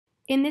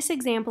In this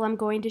example, I'm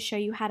going to show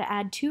you how to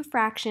add two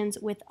fractions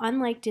with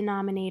unlike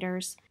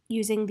denominators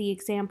using the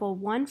example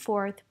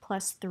 1/4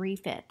 plus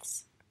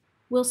 3/5.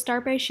 We'll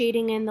start by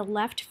shading in the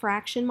left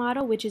fraction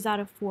model, which is out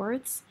of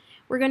fourths.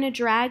 We're going to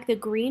drag the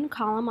green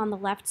column on the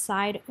left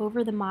side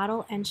over the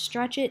model and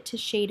stretch it to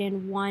shade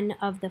in one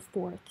of the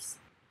fourths.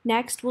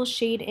 Next, we'll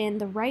shade in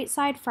the right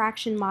side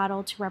fraction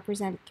model to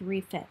represent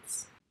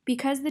 3/5.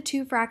 Because the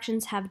two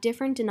fractions have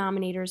different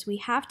denominators, we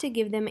have to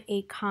give them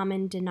a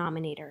common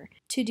denominator.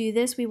 To do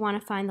this, we want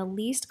to find the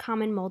least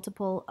common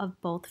multiple of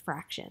both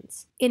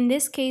fractions. In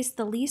this case,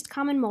 the least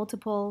common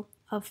multiple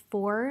of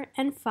 4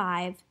 and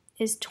 5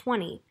 is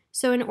 20.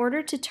 So in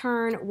order to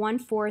turn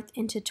 1/4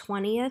 into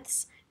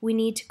 20ths, we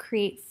need to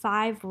create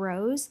 5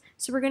 rows.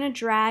 So we're going to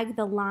drag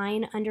the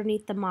line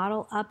underneath the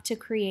model up to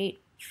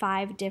create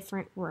 5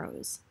 different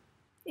rows.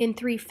 In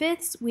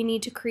 3/5, we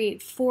need to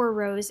create 4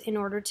 rows in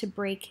order to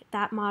break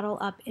that model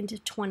up into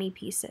 20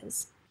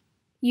 pieces.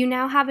 You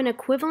now have an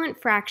equivalent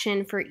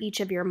fraction for each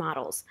of your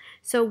models.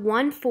 So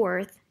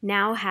 1/4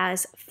 now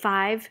has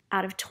 5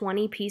 out of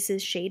 20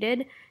 pieces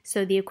shaded,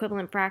 so the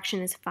equivalent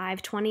fraction is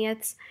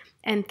 5/20ths,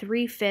 and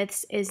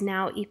 3/5 is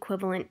now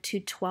equivalent to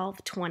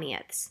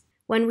 12/20ths.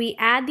 When we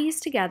add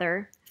these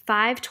together,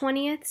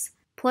 5/20ths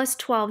plus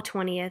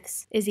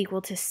 12/20ths is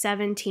equal to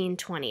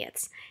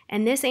 17/20ths,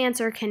 and this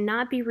answer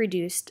cannot be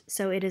reduced,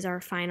 so it is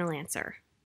our final answer.